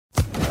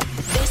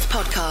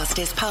podcast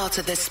is part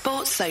of the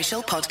Sports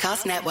Social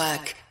Podcast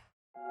Network.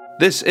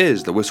 This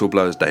is the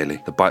Whistleblowers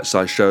Daily, the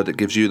bite-sized show that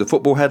gives you the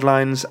football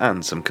headlines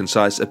and some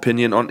concise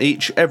opinion on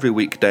each every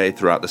weekday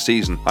throughout the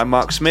season. I'm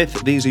Mark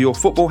Smith. These are your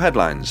football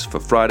headlines for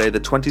Friday the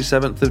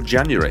 27th of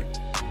January.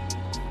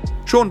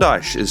 Sean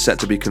Dyche is set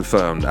to be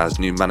confirmed as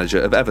new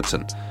manager of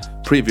Everton.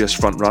 Previous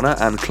frontrunner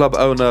and club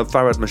owner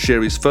Farhad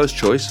Moshiri's first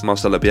choice,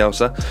 Marcelo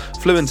Bielsa,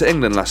 flew into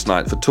England last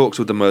night for talks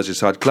with the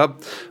Merseyside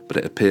club, but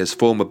it appears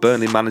former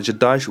Burnley manager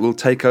Dyche will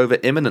take over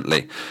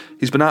imminently.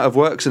 He's been out of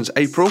work since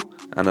April,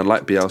 and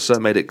unlike Bielsa,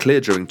 made it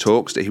clear during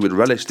talks that he would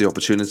relish the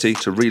opportunity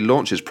to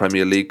relaunch his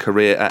Premier League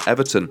career at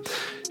Everton.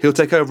 He'll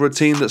take over a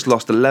team that's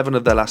lost 11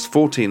 of their last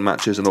 14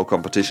 matches in all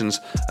competitions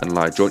and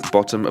lie joint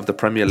bottom of the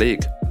Premier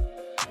League.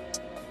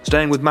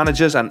 Staying with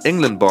managers, and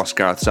England boss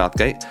Gareth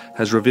Southgate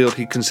has revealed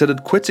he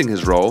considered quitting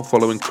his role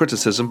following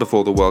criticism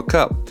before the World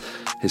Cup.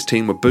 His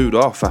team were booed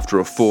off after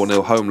a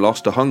 4-0 home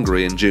loss to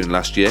Hungary in June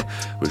last year,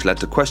 which led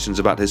to questions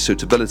about his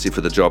suitability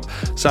for the job.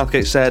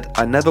 Southgate said,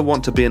 "I never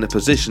want to be in a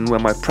position where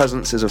my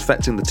presence is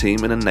affecting the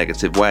team in a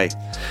negative way."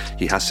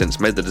 He has since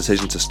made the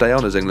decision to stay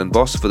on as England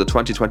boss for the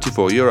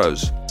 2024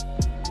 Euros.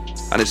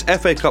 And it's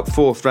FA Cup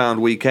fourth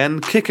round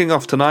weekend, kicking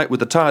off tonight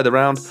with the tie of the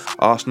round,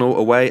 Arsenal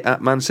away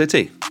at Man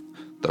City.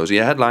 Those are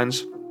your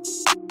headlines.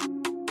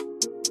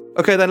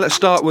 Okay, then let's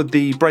start with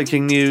the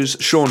breaking news.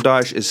 Sean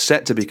Dyche is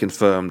set to be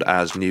confirmed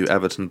as new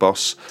Everton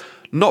boss.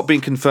 Not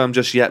been confirmed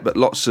just yet, but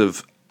lots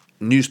of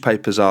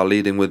newspapers are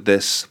leading with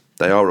this.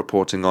 They are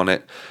reporting on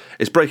it.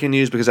 It's breaking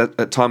news because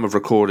at time of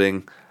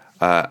recording,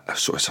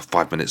 it's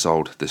 5 minutes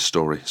old, this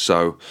story.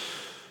 So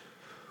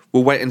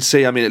we'll wait and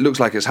see. I mean, it looks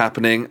like it's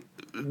happening.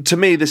 To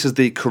me, this is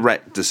the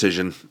correct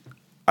decision.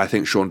 I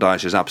think Sean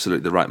Dyche is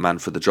absolutely the right man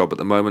for the job at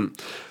the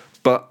moment.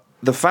 But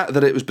the fact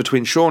that it was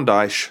between Sean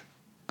Dyche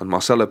and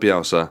Marcelo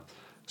Bielsa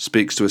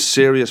speaks to a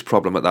serious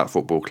problem at that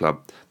football club.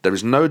 There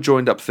is no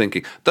joined-up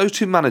thinking. Those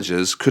two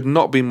managers could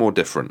not be more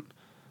different.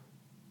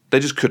 They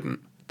just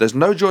couldn't. There's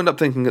no joined-up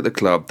thinking at the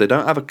club. They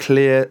don't have a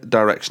clear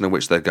direction in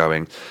which they're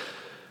going.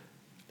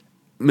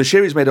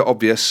 Moshiri's made it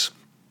obvious,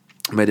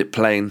 made it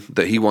plain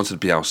that he wanted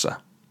Bielsa.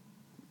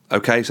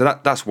 Okay, so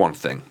that's one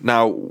thing.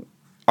 Now,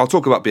 I'll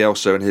talk about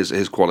Bielsa and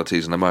his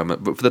qualities in a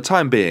moment, but for the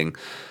time being,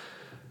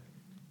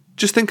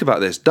 just think about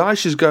this.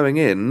 Dyche is going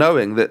in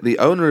knowing that the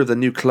owner of the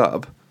new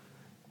club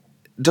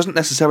doesn't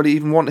necessarily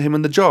even want him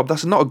in the job.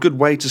 That's not a good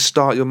way to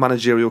start your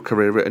managerial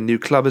career at a new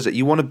club, is it?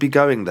 You want to be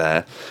going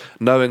there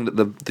knowing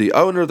that the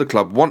owner of the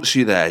club wants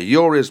you there.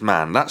 You're his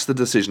man. That's the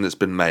decision that's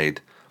been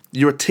made.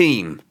 You're a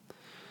team.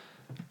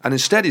 And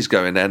instead he's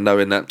going there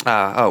knowing that,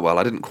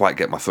 I didn't quite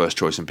get my first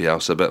choice in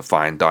Bielsa, but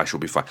fine, Dyche will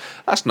be fine.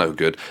 That's no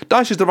good.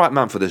 Dyche is the right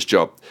man for this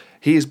job.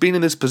 He has been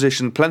in this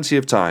position plenty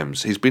of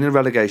times. He's been in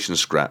relegation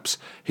scraps.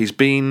 He's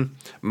been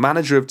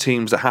manager of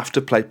teams that have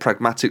to play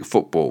pragmatic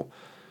football.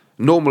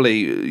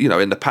 Normally,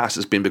 in the past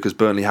it's been because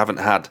Burnley haven't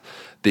had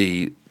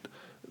the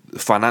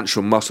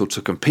financial muscle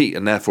to compete,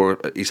 and therefore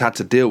he's had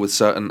to deal with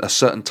a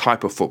certain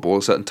type of football,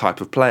 a certain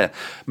type of player.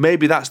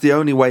 Maybe that's the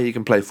only way he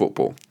can play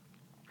football.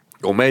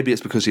 Or maybe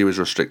it's because he was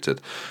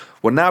restricted.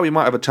 Well, now he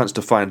might have a chance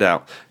to find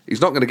out.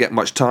 He's not going to get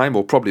much time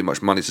or probably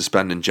much money to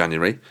spend in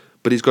January,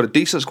 but he's got a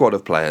decent squad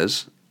of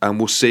players, and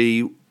we'll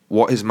see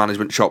what his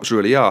management chops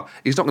really are.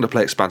 He's not going to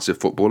play expansive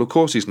football. Of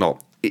course he's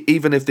not.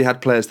 Even if they had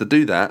players to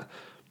do that,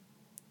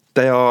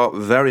 they are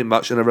very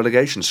much in a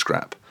relegation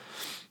scrap.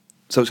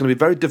 So it's going to be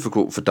very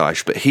difficult for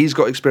Dyche, but he's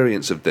got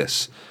experience of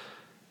this.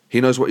 He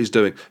knows what he's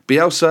doing.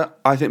 Bielsa,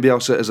 I think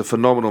Bielsa is a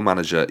phenomenal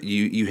manager.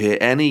 You hear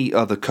any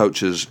other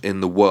coaches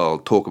in the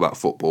world talk about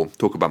football,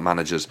 talk about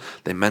managers,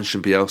 they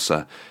mention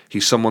Bielsa.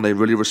 He's someone they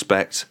really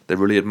respect, they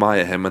really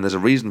admire him, and there's a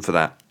reason for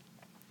that.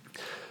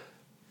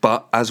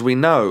 But as we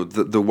know,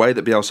 the way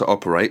that Bielsa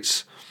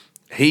operates,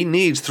 he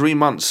needs 3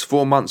 months,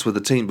 4 months with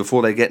the team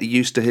before they get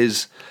used to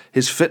his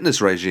fitness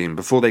regime,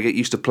 before they get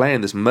used to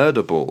playing this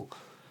murder ball.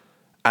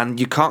 And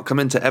you can't come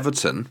into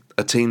Everton,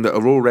 a team that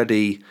are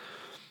already,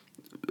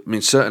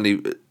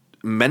 certainly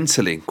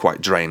mentally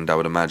quite drained, I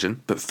would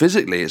imagine, but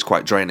physically it's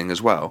quite draining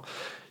as well.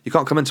 You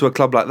can't come into a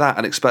club like that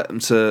and expect them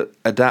to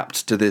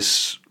adapt to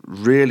this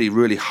really,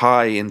 really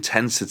high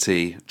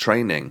intensity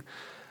training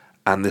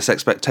and this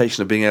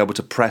expectation of being able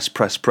to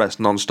press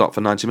non-stop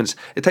for 90 minutes.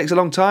 It takes a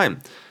long time.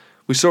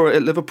 We saw it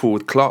at Liverpool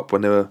with Klopp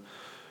when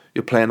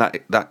you're playing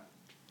that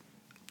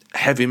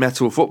heavy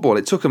metal football.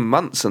 It took them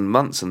months and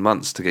months and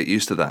months to get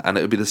used to that, and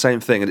it would be the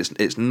same thing. And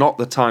it's not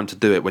the time to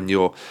do it when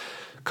you're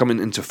coming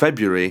into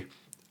February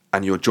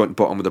and you're joint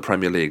bottom with the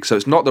Premier League. So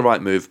it's not the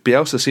right move.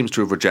 Bielsa seems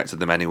to have rejected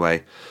them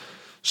anyway.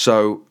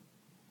 So,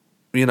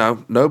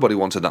 nobody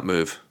wanted that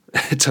move,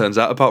 it turns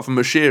out, apart from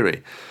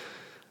Moshiri.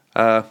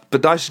 But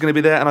Dyche is going to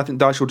be there, and I think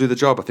Dyche will do the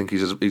job. I think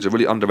he's a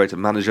really underrated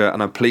manager,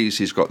 and I'm pleased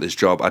he's got this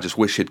job. I just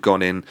wish he'd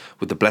gone in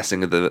with the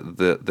blessing of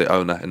the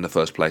owner in the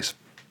first place.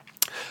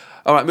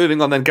 All right,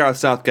 moving on then. Gareth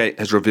Southgate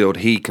has revealed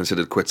he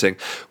considered quitting.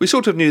 We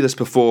sort of knew this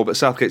before, but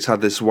Southgate's had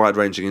this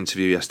wide-ranging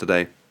interview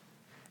yesterday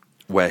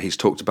where he's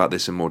talked about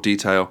this in more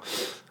detail.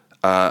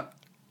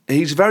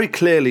 He's very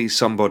clearly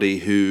somebody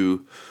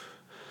who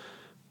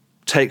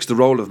takes the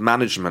role of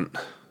management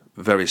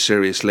very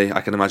seriously.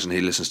 I can imagine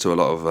he listens to a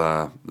lot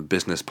of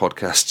business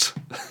podcasts.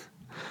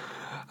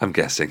 I'm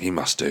guessing he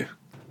must do.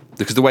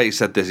 Because the way he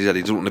said this, he said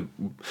he doesn't want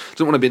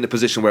to be in a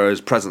position where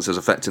his presence is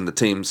affecting the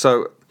team.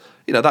 So,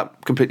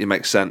 that completely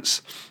makes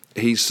sense.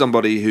 He's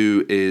somebody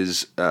who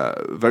is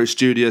very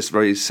studious,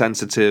 very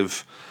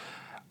sensitive.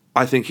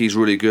 I think he's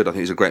really good. I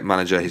think he's a great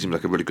manager. He seems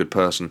like a really good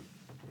person.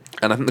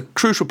 And I think the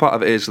crucial part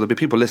of it is there'll be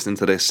people listening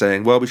to this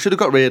saying, well, we should have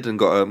got rid and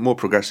got a more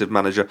progressive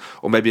manager,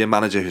 or maybe a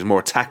manager who's more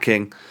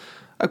attacking.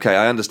 Okay,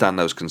 I understand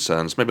those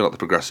concerns. Maybe not the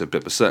progressive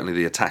bit, but certainly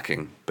the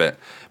attacking bit.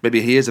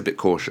 Maybe he is a bit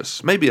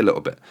cautious. Maybe a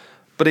little bit.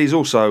 But he's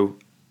also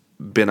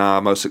been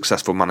our most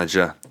successful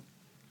manager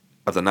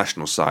of the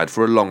national side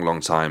for a long,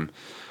 long time.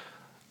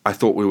 I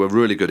thought we were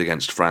really good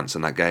against France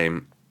in that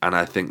game. And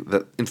I think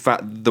that, in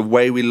fact, the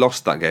way we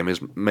lost that game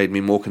has made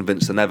me more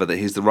convinced than ever that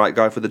he's the right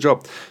guy for the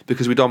job.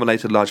 Because we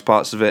dominated large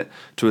parts of it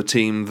to a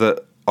team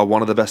that are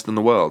one of the best in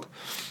the world.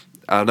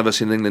 I've never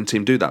seen an England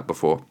team do that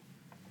before.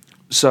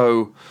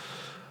 So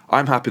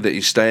I'm happy that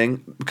he's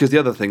staying. Because the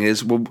other thing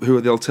is, well, who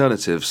are the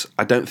alternatives?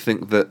 I don't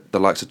think that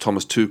the likes of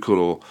Thomas Tuchel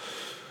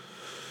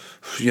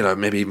or,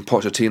 maybe even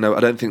Pochettino,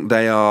 I don't think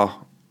they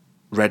are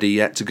ready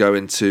yet to go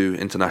into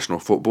international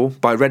football.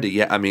 By ready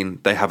yet, I mean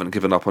they haven't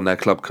given up on their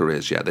club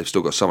careers yet. They've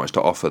still got so much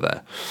to offer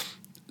there.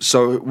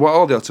 So what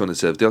are the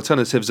alternatives? The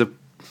alternatives are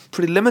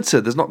pretty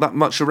limited. There's not that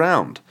much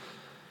around.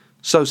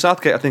 So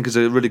Southgate, I think, is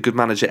a really good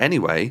manager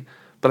anyway,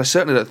 but I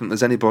certainly don't think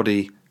there's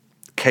anybody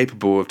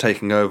capable of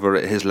taking over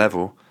at his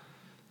level.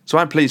 So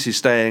I'm pleased he's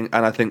staying,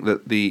 and I think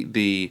that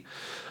the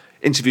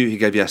interview he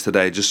gave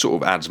yesterday just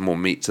sort of adds more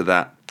meat to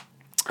that.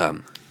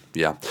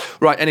 Yeah.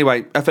 Right,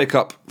 anyway, FA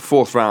Cup,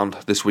 4th round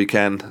this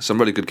weekend. Some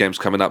really good games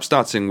coming up,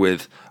 starting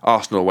with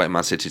Arsenal away at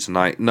Man City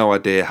tonight. No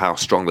idea how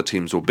strong the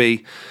teams will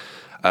be.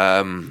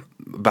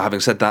 But having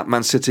said that,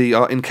 Man City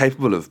are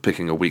incapable of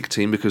picking a weak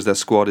team because their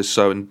squad is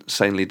so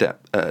insanely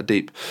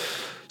deep.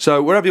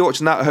 So wherever you're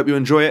watching that, I hope you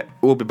enjoy it.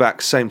 We'll be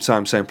back same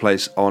time, same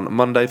place on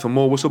Monday for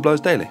more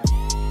Whistleblowers Daily.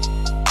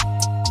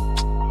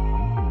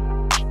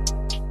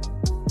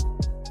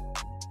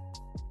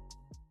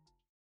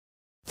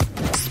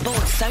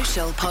 Sports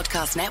Social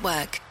Podcast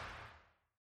Network.